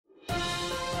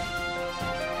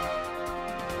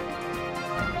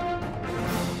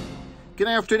Good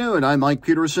afternoon. I'm Mike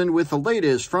Peterson with the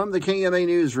latest from the KMA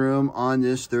newsroom on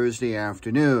this Thursday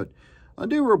afternoon. A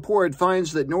new report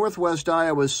finds that Northwest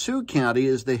Iowa's Sioux County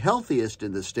is the healthiest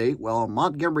in the state, while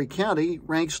Montgomery County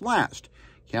ranks last.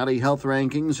 County health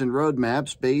rankings and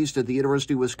roadmaps based at the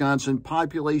University of Wisconsin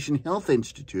Population Health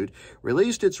Institute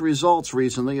released its results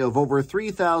recently of over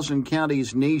 3,000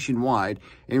 counties nationwide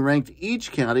and ranked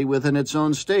each county within its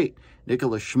own state.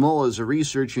 Nicholas Schmull is a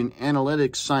research and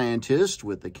analytics scientist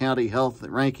with the County Health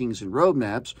Rankings and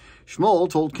Roadmaps. Schmull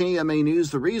told KMA News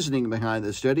the reasoning behind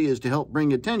the study is to help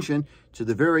bring attention to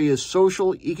the various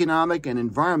social, economic, and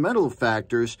environmental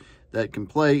factors that can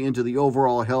play into the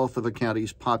overall health of a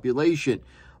county's population.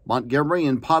 Montgomery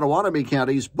and Potawatomi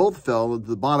counties both fell into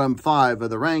the bottom 5 of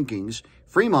the rankings.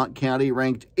 Fremont County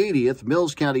ranked 80th,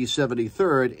 Mills County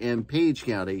 73rd, and Page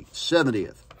County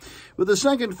 70th. With the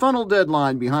second funnel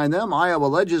deadline behind them, Iowa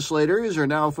legislators are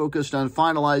now focused on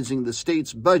finalizing the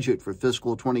state's budget for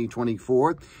fiscal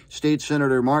 2024. State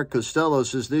Senator Mark Costello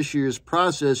says this year's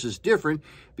process is different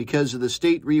because of the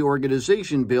state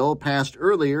reorganization bill passed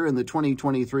earlier in the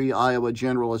 2023 Iowa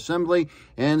General Assembly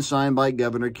and signed by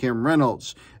Governor Kim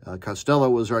Reynolds.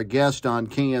 Costello was our guest on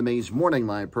KMA's Morning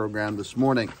Line program this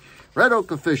morning. Red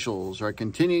Oak officials are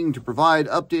continuing to provide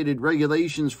updated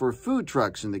regulations for food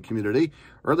trucks in the community.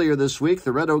 Earlier this week,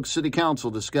 the Red Oak City Council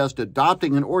discussed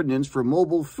adopting an ordinance for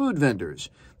mobile food vendors.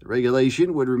 The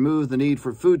regulation would remove the need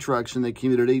for food trucks in the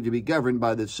community to be governed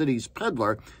by the city's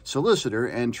peddler, solicitor,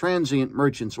 and transient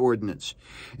merchants ordinance.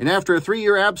 And after a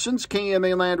 3-year absence,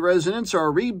 KMA land residents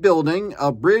are rebuilding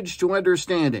a bridge to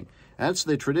understanding. That's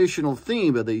the traditional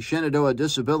theme of the Shenandoah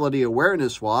Disability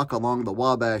Awareness Walk along the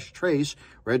Wabash Trace.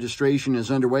 Registration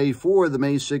is underway for the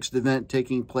May 6th event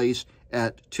taking place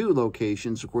at 2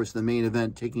 locations. Of course, the main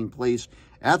event taking place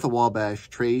at the Wabash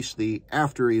Trace, the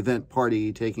after-event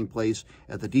party taking place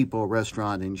at the Depot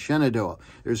Restaurant in Shenandoah.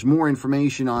 There's more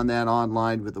information on that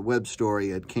online with the web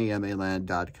story at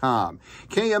kmaland.com.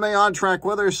 KMA on-track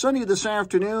weather, sunny this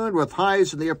afternoon with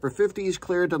highs in the upper 50s,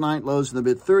 clear tonight, lows in the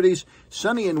mid-30s,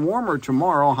 sunny and warmer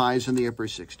tomorrow, highs in the upper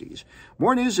 60s.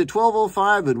 More news at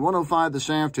 12:05 and 1:05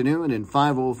 this afternoon, and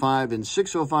 5:05 and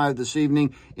 6:05 this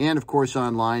evening, and of course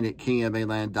online at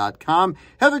kmaland.com.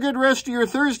 Have a good rest of your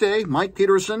Thursday. Mike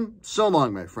Peterson, so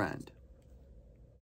long, my friend.